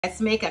Let's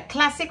make a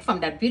classic from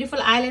that beautiful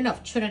island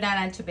of Trinidad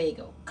and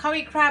Tobago.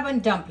 Curry crab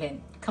and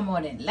dumpling. Come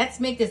on in. Let's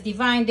make this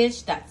divine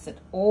dish that's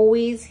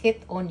always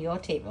hit on your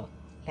table.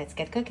 Let's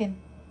get cooking.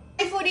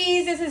 Hi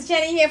foodies, this is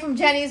Jenny here from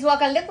Jenny's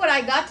Walk, and look what I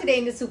got today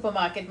in the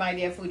supermarket, my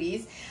dear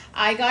foodies.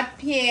 I got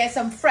here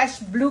some fresh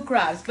blue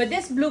crabs, but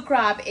this blue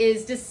crab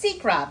is the sea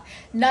crab,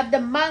 not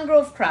the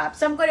mangrove crab.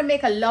 So I'm going to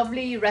make a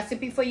lovely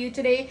recipe for you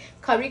today,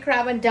 curry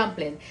crab and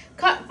dumpling.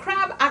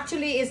 Crab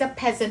actually is a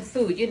peasant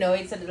food, you know,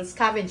 it's a little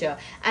scavenger.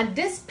 And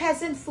this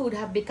peasant food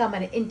have become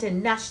an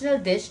international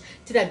dish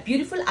to that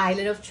beautiful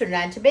island of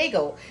Trinidad and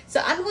Tobago.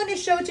 So I'm going to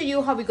show to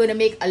you how we're going to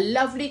make a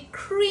lovely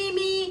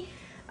creamy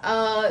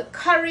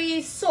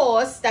curry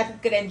sauce that you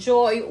can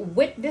enjoy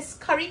with this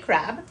curry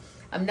crab.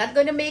 I'm not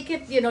going to make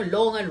it, you know,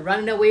 long and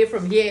running away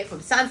from here, from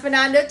San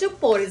Fernando to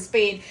Port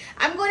Spain.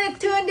 I'm going to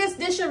turn this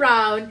dish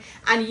around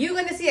and you're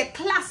going to see a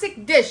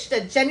classic dish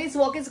that Jenny's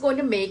Walk is going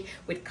to make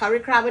with curry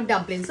crab and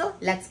dumplings. So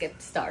let's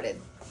get started.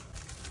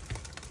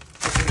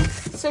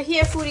 So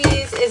here,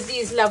 foodies, is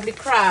these lovely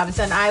crabs,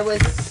 and I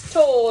was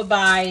told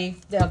by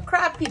the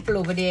crab people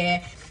over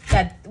there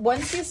that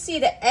once you see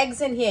the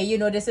eggs in here, you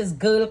know this is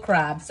girl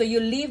crab. So you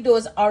leave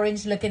those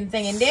orange looking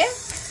thing in there.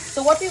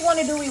 So what we want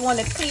to do, we want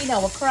to clean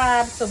our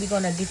crab. So we're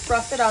going to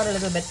defrost it out a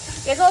little bit.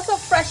 There's also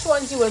fresh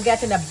ones you will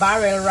get in a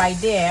barrel right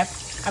there.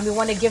 And we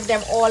want to give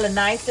them all a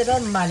nice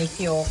little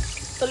manicure.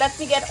 So let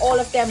me get all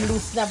of them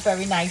loosened up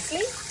very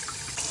nicely.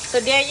 So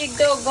there you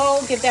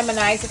go. Give them a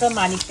nice little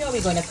manicure.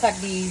 We're going to cut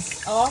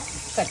these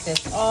off. Cut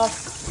this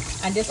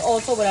off. And this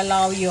also will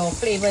allow your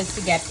flavors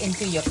to get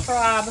into your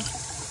crab.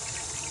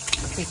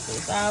 Take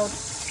those out.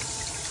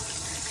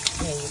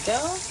 There you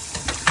go.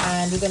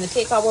 And we're going to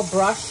take our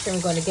brush and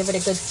we're going to give it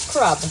a good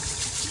scrub.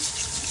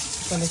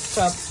 We're going to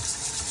scrub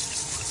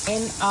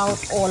in, out,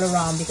 all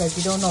around, because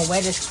you don't know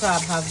where this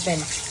crab have been.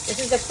 This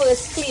is the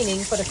first cleaning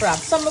for the crab.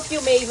 Some of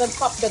you may even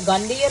pop the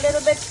gundy a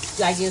little bit,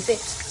 like you say,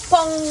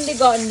 pong the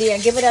gundy,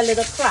 and give it a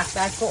little crack.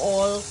 That's for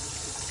all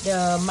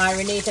the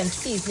marinade and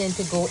seasoning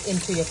to go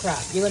into your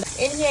crab.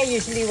 In here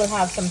usually will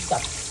have some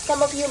stuff.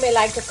 Some of you may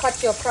like to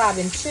cut your crab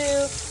in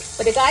two,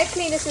 but the guy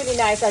cleaned this really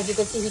nice. As you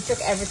can see, he took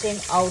everything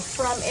out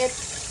from it.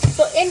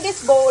 So in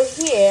this bowl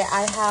here,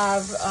 I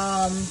have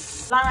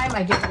lime.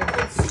 I give it a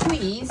good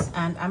squeeze,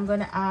 and I'm going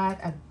to add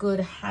a good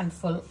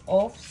handful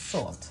of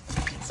salt.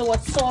 So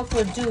what salt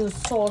will do,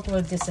 salt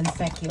will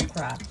disinfect your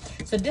crab.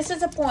 So this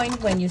is the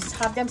point when you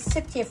have them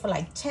sit here for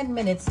like 10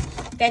 minutes.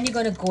 Then you're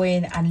going to go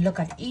in and look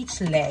at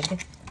each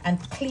leg and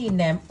clean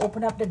them,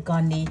 open up the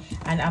gundy,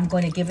 and I'm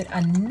going to give it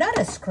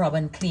another scrub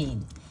and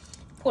clean.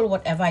 Pull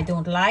whatever I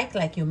don't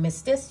like you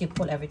missed this, you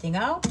pull everything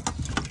out.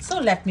 So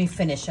let me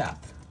finish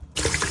up.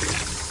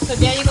 So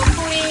there you go,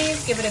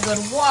 foodies. Give it a good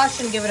wash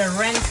and give it a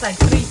rinse like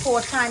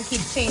 3-4 times.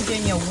 Keep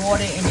changing your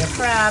water in your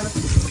crab.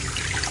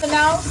 So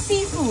now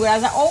seafood,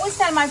 as I always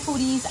tell my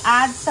foodies,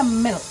 add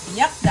some milk.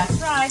 Yep,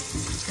 that's right.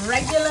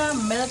 Regular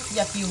milk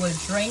that you will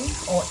drink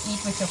or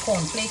eat with your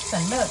cornflakes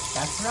and milk.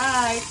 That's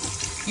right.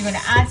 You're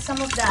going to add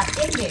some of that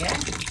in there.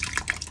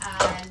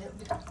 And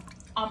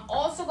I'm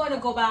also going to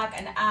go back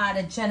and add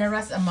a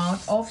generous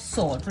amount of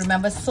salt.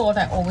 Remember, salt,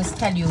 I always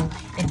tell you,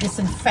 it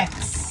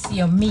disinfects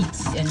your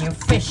meat and your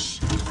fish.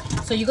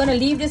 So you're going to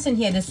leave this in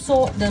here. The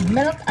salt, the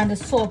milk and the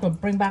salt will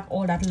bring back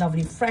all that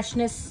lovely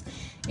freshness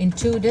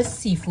into this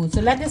seafood.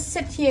 So let this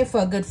sit here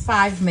for a good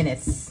 5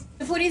 minutes.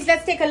 So foodies,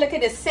 let's take a look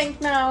at the sink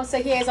now.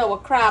 So here's our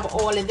crab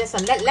all in this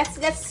one.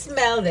 Let's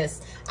smell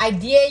this. I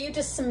dare you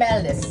to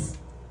smell this.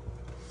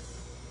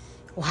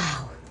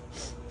 Wow.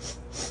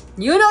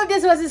 You know, if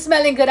this wasn't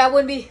smelling good, I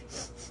wouldn't be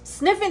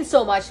sniffing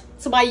so much.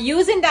 So by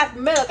using that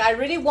milk, I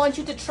really want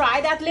you to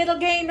try that little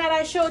game that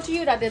I showed to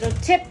you, that little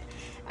tip.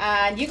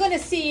 And you're going to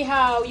see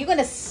how, you're going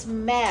to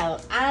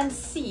smell and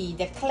see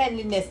the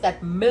cleanliness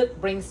that milk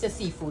brings to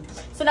seafood.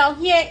 So now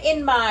here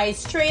in my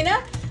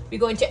strainer, we're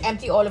going to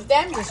empty all of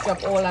them. Just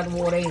drop all that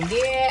water in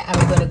there. And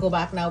we're going to go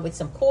back now with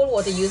some cold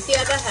water. Use the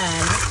other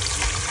hand.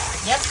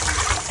 Yep.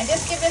 And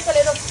just give this a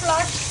little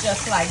flush,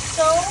 just like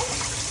so.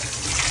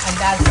 And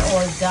that's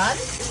all done.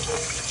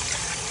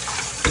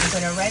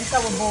 We're going to rinse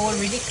our bowl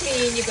really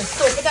clean. You can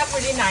soak it up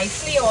really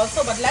nicely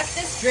also, but let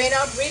this drain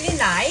out really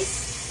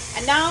nice.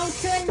 And now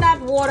turn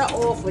that water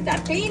off with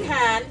that clean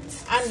hand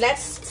and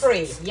let's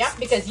spray. Yep,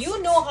 because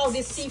you know how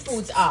these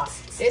seafoods are.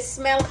 They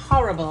smell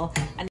horrible.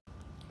 And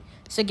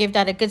so give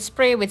that a good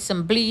spray with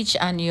some bleach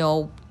and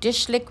your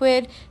dish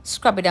liquid.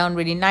 Scrub it down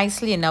really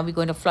nicely. And now we're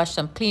going to flush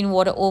some clean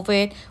water over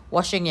it,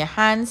 washing your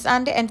hands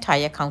and the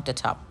entire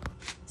countertop.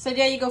 So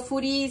there you go,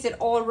 foodies. It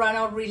all ran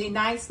out really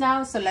nice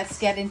now. So let's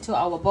get into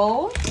our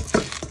bowl.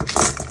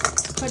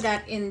 Put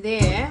that in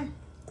there.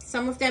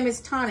 Some of them is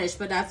tarnished,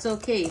 but that's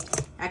okay.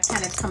 That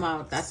cannot come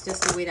out. That's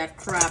just the way that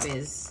crab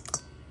is.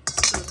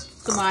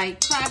 So my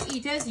crab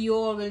eaters, you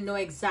all will know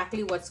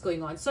exactly what's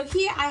going on. So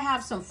here I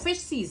have some fish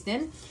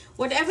seasoning.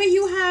 Whatever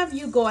you have,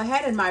 you go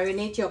ahead and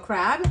marinate your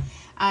crab.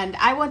 And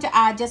I want to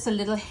add just a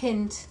little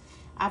hint.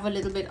 I have a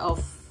little bit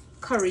of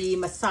curry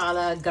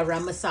masala,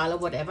 garam masala,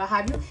 whatever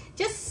have you.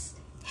 Just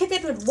hit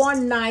it with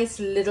one nice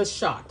little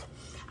shot.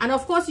 And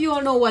of course, you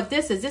all know what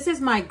this is. This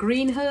is my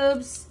green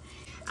herbs.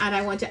 And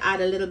I want to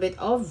add a little bit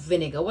of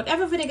vinegar.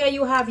 Whatever vinegar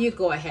you have, you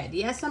go ahead.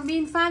 Yes, I'm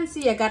being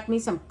fancy. I got me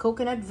some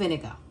coconut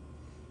vinegar.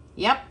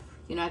 Yep,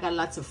 you know, I got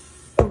lots of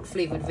fruit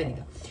flavored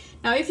vinegar.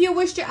 Now, if you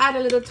wish to add a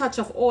little touch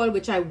of oil,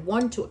 which I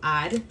want to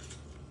add,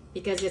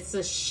 because it's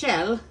a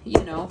shell,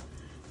 you know,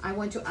 I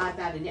want to add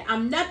that in there.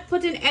 I'm not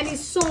putting any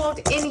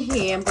salt in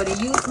here. I'm going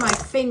to use my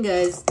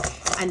fingers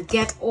and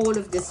get all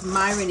of this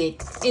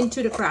marinade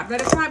into the crab. Now,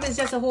 the crab is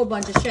just a whole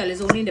bunch of shell.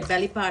 It's only in the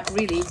belly part,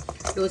 really,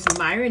 those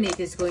marinade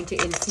is going to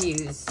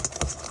infuse.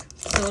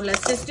 So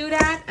let's just do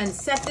that and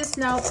set this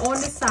now on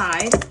the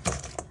side.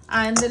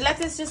 And let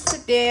this just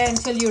sit there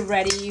until you're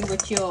ready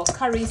with your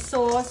curry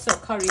sauce or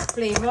curry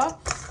flavor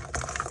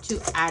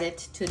to add it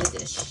to the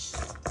dish.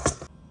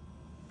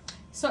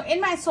 So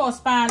in my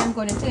saucepan, I'm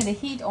going to turn the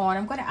heat on.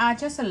 I'm going to add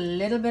just a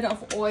little bit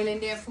of oil in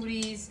there,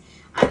 foodies.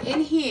 And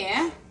in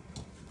here,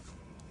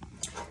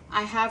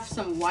 I have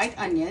some white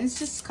onions.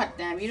 Just cut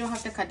them. You don't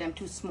have to cut them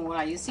too small.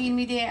 Are you seeing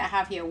me there? I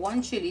have here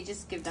 1 chili.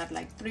 Just give that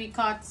like 3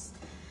 cuts.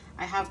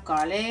 I have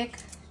garlic.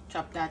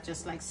 Chop that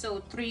just like so.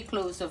 3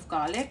 cloves of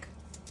garlic.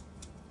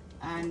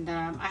 And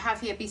I have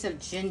here a piece of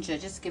ginger.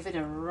 Just give it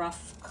a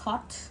rough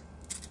cut.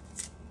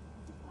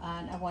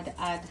 And I want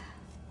to add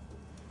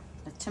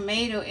the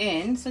tomato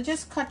in. So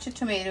just cut your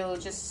tomato,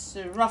 just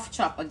rough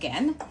chop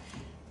again.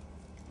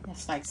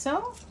 Just like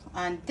so.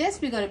 And this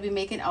we're going to be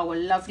making our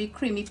lovely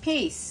creamy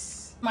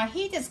paste. My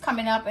heat is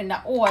coming up in the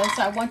oil,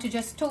 so I want to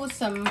just toast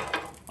some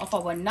of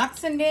our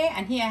nuts in there.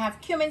 And here I have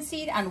cumin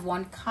seed and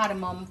 1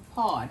 cardamom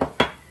pod.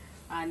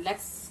 And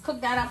let's cook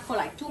that up for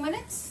like 2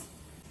 minutes.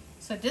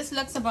 So this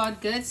looks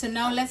about good. So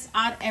now let's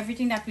add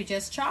everything that we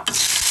just chopped.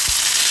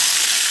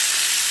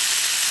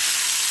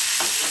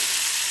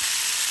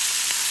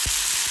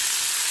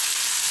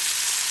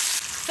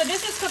 So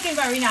this is cooking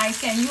very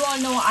nicely, and you all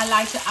know I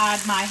like to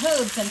add my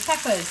herbs and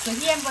peppers. So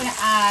here I'm going to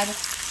add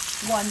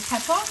 1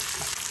 pepper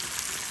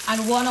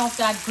and 1 of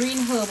that green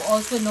herb,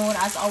 also known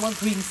as our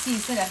green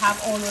season, that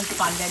have all those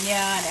bandania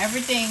and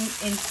everything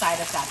inside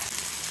of that.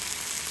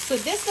 So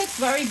this looks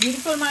very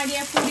beautiful, my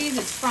dear foodies.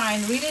 It's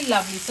frying really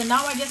lovely. So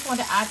now I just want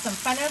to add some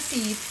fennel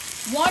seed.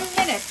 1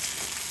 minute.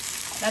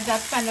 Let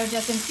that fennel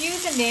just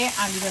infuse in there,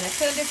 and we're going to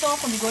turn this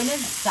off and we're going to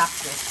zap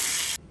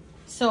this.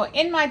 So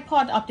in my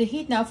pot up to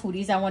heat now,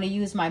 foodies, I want to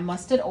use my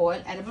mustard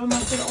oil, edible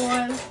mustard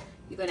oil.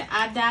 You're going to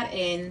add that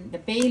in, the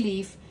bay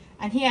leaf.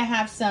 And here I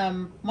have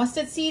some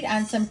mustard seed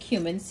and some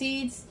cumin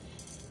seeds.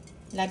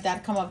 Let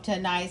that come up to a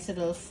nice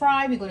little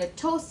fry. We're going to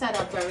toast that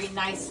up very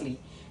nicely.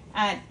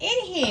 And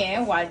in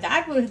here, while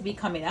that will be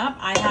coming up,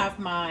 I have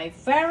my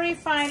very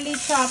finely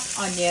chopped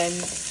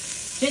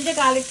onions, ginger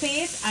garlic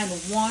paste, and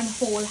 1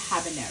 whole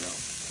habanero.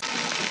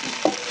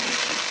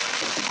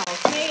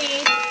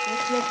 Okay,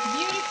 this looks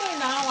beautiful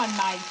now, and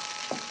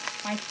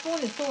my spoon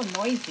is so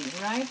noisy,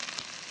 right?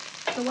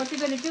 So what we're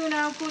going to do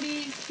now,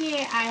 foodies,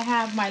 here I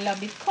have my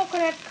lovely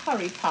coconut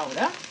curry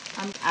powder.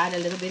 I'm going to add a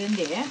little bit in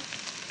there.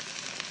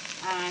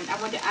 And I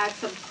want to add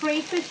some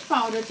crayfish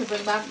powder to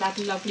bring back that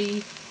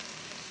lovely,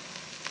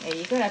 there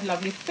you go, that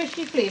lovely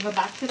fishy flavor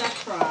back to that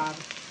crab.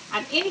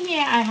 And in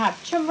here I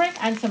have turmeric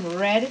and some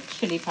red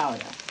chili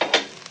powder.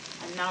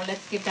 And now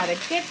let's give that a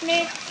good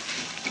mix.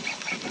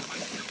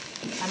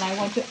 And I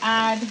want to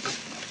add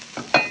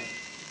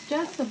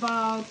just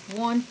about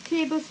 1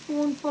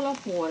 tablespoonful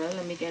of water.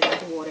 Let me get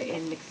that water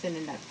in, mixing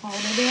in that powder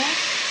there.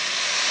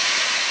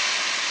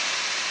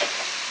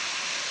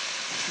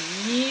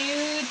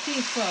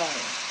 Beautiful.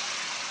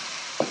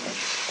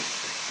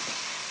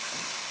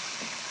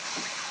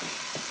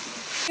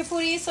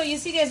 Foodies, so you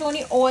see there's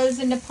only oils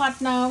in the pot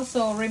now.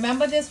 So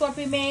remember this, what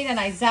we made, and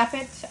I zap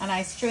it and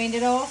I strained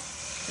it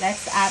off.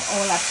 Let's add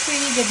all that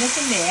creamy goodness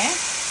in there.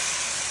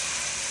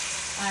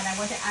 And I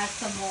want to add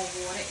some more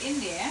water in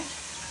there.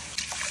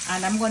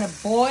 And I'm going to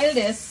boil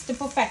this to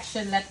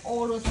perfection. Let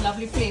all those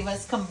lovely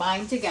flavors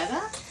combine together.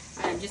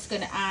 And I'm just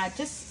going to add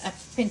just a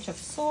pinch of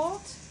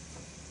salt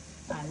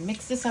and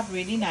mix this up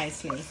really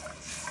nicely.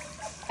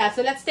 Yeah,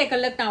 so let's take a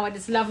look now at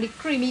this lovely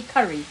creamy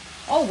curry.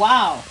 Oh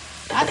wow,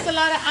 that's a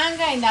lot of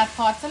anger in that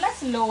pot. So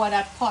let's lower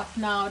that pot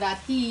now, that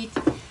heat,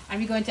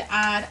 and we're going to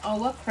add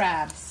our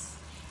crabs.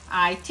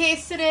 I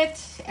tasted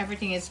it.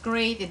 Everything is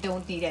great. It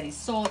don't need any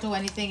salt or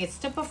anything. It's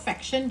to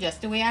perfection,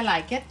 just the way I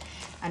like it.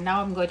 And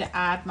now I'm going to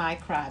add my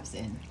crabs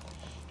in.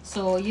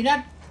 So you're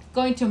not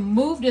going to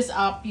move this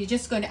up. You're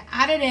just going to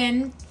add it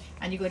in,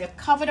 and you're going to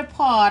cover the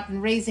pot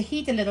and raise the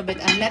heat a little bit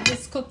and let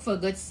this cook for a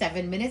good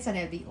 7 minutes, and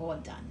it'll be all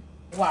done.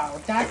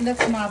 Wow, that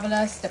looks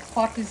marvelous. The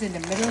pot is in the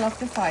middle of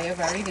the fire.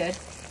 Very good.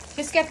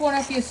 Just get one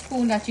of your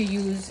spoons that you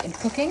use in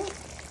cooking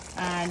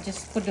and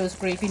just put those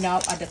gravy now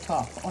at the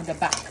top, on the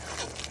back,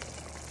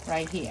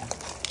 right here.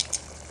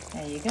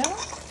 There you go.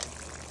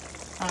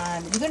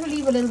 And we're going to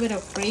leave a little bit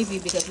of gravy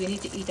because we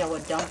need to eat our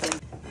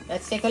dumplings.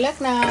 Let's take a look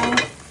now.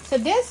 So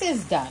this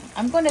is done.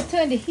 I'm going to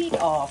turn the heat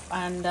off,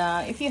 and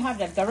if you have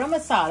that garam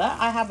masala,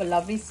 I have a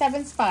lovely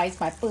 7 spice,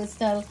 my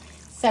personal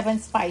 7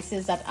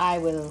 spices that I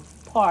will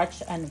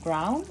parch and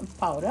ground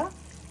powder.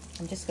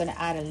 I'm just going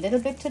to add a little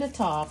bit to the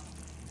top,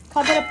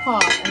 cut it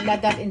apart and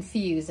let that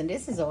infuse, and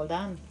this is all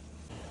done.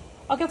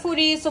 Okay,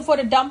 foodies, so for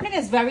the dumpling,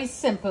 it's very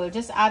simple.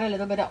 Just add a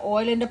little bit of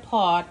oil in the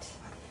pot,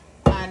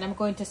 and I'm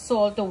going to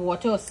salt the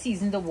water, or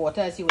season the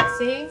water, as you would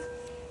say.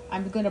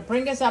 I'm going to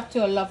bring this up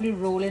to a lovely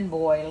rolling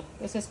boil.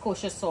 This is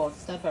kosher salt.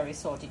 It's not very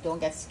salty. Don't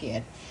get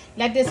scared.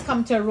 Let this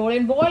come to a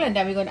rolling boil, and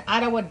then we're going to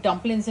add our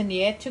dumplings in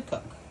the air to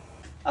cook.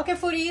 Okay,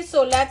 foodies,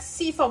 so let's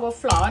sieve our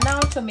flour now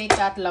to make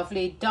that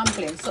lovely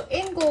dumpling. So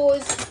in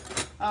goes,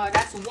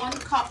 that's 1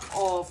 cup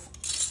of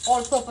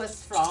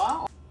all-purpose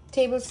flour,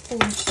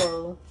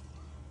 tablespoonful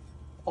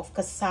of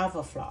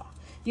cassava flour.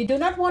 You do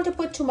not want to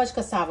put too much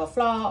cassava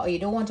flour, or you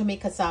don't want to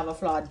make cassava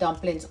flour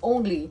dumplings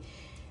only,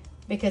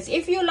 because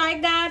if you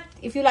like that,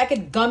 if you like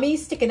it gummy,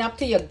 sticking up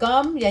to your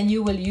gum, then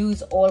you will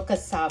use all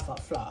cassava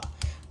flour.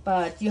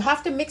 But you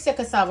have to mix your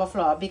cassava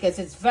flour because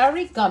it's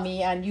very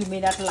gummy and you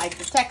may not like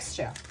the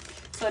texture.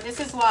 So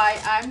this is why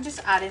I'm just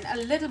adding a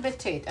little bit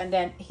to it. And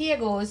then here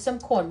goes some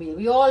cornmeal.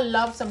 We all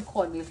love some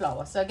cornmeal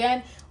flour. So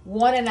again,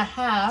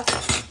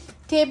 1.5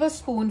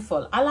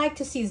 tablespoonful. I like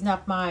to season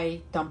up my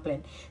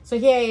dumpling. So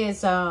here is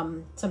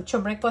some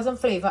turmeric for some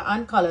flavor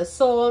and color,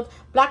 salt,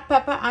 black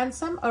pepper, and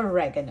some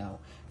oregano.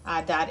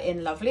 Add that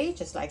in lovely,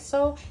 just like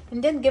so,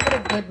 and then give it a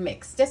good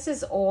mix. This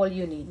is all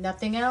you need,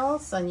 nothing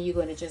else. And you're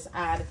going to just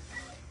add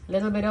a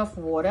little bit of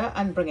water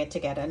and bring it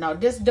together. Now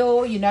this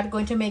dough, you're not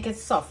going to make it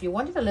soft. You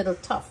want it a little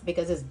tough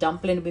because it's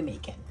dumpling we're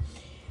making.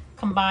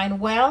 Combine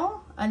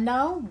well, and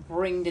now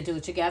bring the dough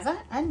together,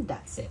 and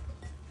that's it.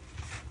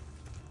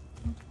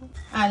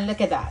 And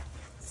look at that,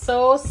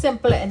 so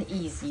simple and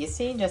easy. You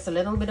see, just a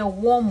little bit of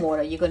warm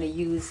water you're going to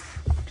use,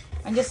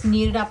 and just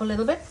knead it up a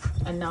little bit.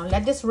 And now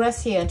let this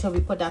rest here until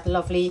we put that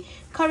lovely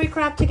curry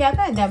crab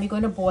together, and then we're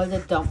going to boil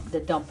the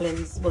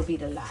dumplings will be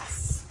the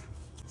last.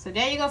 So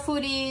there you go,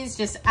 foodies.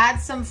 Just add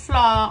some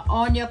flour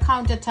on your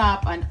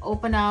countertop and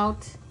open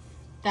out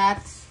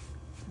that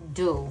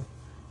dough.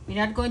 We're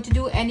not going to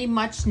do any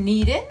much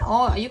kneading,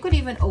 or you could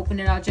even open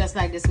it out just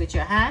like this with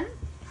your hand.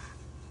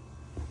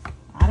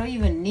 I don't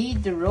even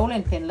need the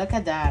rolling pin. Look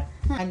at that.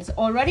 And it's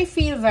already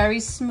feel very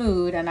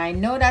smooth, and I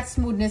know that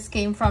smoothness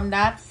came from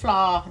that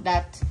flour,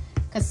 that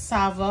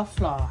cassava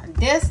flour. And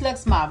this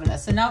looks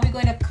marvelous. So now we're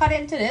going to cut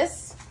into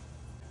this.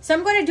 So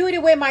I'm going to do it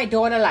the way my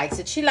daughter likes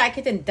it. She likes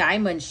it in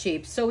diamond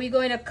shape. So we're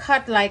going to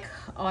cut like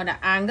on an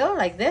angle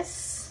like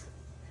this.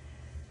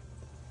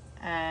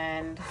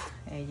 And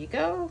there you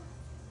go.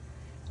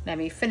 Let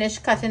me finish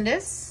cutting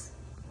this.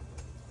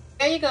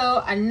 There you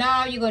go. And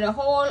now you're going to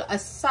hold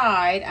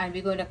aside, and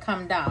we're going to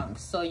come down.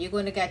 So you're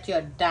going to get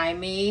your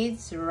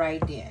diamades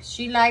right there.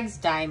 She likes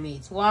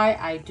diamades. Why?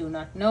 I do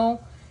not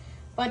know.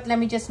 But let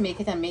me just make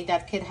it and make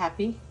that kid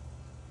happy.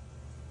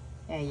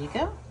 There you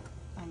go.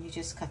 And you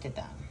just cut it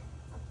down.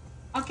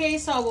 Okay,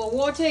 so our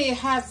water, it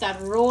has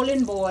that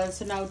rolling boil.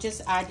 So now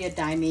just add your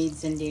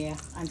diamades in there.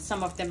 And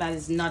some of them that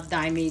is not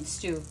diamades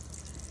too.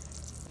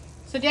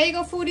 So there you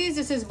go, foodies.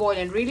 This is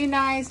boiling really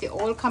nice. They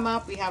all come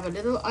up. We have a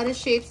little other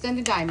shapes than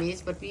the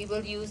diamades, but we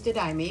will use the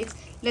diamades.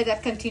 Let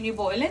that continue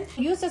boiling.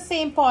 Use the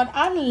same pot,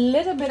 add a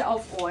little bit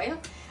of oil.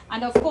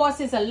 And of course,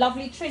 it's a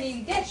lovely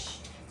Trinity dish.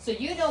 So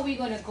you know we're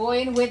going to go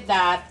in with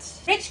that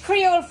rich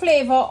Creole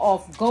flavor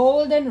of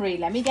golden ray.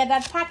 Let me get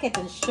that packet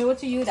and show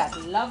to you that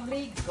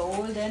lovely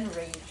golden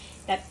ray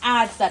that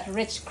adds that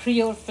rich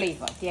Creole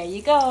flavor. There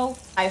you go.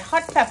 My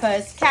hot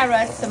peppers,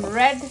 carrots, some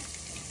red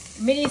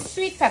mini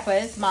sweet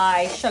peppers,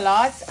 my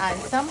shallots, and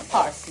some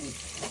parsley.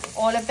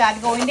 All of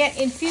that going there.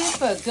 Infuse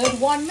for a good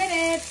 1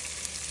 minute.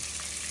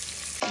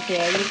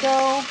 There you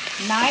go.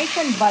 Nice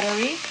and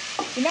buttery.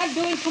 We're not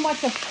doing too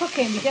much of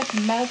cooking. We're just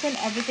melting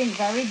everything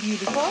very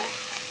beautiful.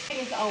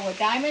 Here is our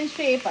diamond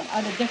shape and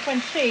other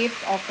different shapes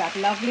of that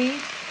lovely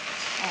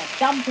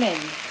dumpling.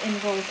 In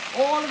goes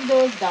all of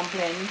those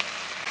dumplings.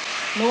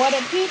 Lower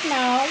the heat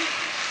now.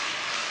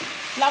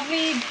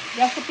 Lovely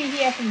recipe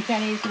here from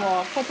Jenny's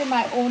Walk. Putting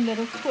my own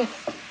little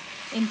twist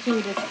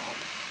into this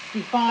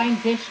divine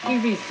dish,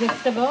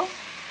 irresistible.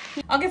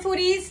 Okay,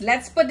 foodies,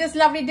 let's put this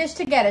lovely dish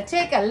together.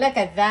 Take a look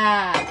at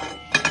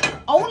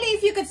that. Only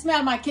if you could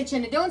smell my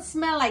kitchen. It don't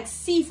smell like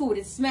seafood.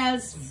 It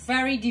smells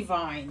very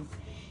divine.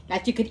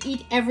 That you could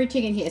eat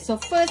everything in here. So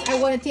first, I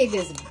want to take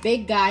this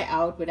big guy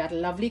out with that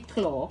lovely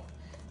claw.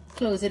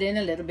 Close it in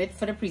a little bit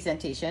for the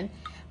presentation.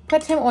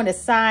 Put him on the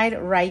side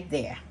right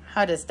there.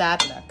 How does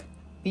that look?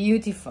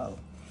 Beautiful.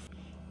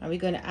 And we're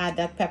going to add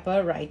that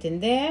pepper right in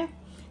there.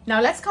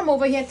 Now let's come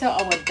over here to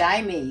our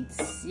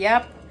diamades.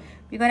 Yep.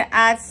 We're going to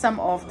add some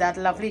of that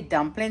lovely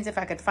dumplings. If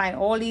I could find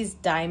all these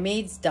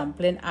diamades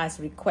dumpling as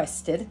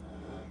requested.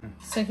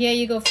 So here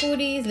you go,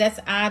 foodies. Let's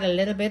add a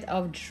little bit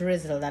of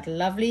drizzle. That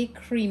lovely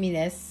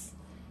creaminess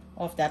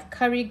of that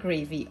curry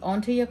gravy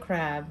onto your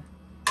crab.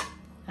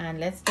 And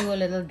let's do a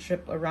little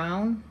drip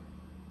around.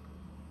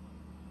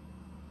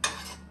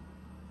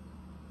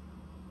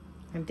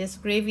 And this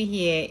gravy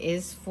here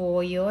is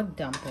for your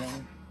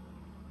dumpling.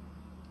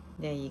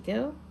 There you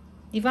go.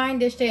 Divine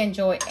dish to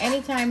enjoy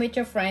anytime with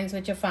your friends,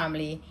 with your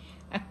family.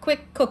 A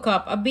quick cook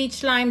up, a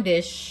beach lime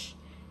dish.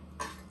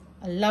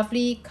 A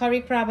lovely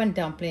curry crab and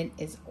dumpling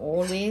is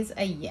always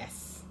a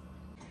yes.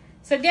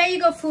 So there you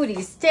go,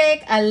 foodies.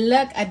 Take a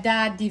look at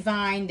that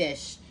divine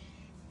dish.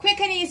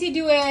 Quick and easy,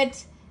 do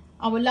it.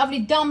 Our lovely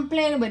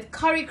dumpling with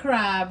curry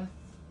crab.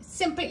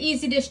 Simple,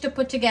 easy dish to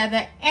put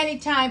together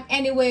anytime,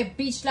 anywhere,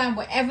 beachland,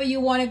 wherever you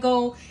want to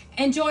go.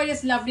 Enjoy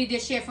this lovely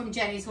dish here from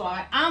Jenny's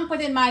World. I'm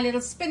putting my little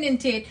spin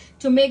into it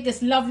to make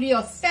this lovely,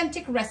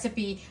 authentic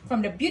recipe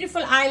from the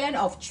beautiful island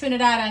of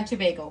Trinidad and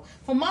Tobago.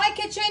 From my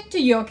kitchen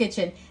to your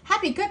kitchen.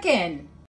 Happy cooking!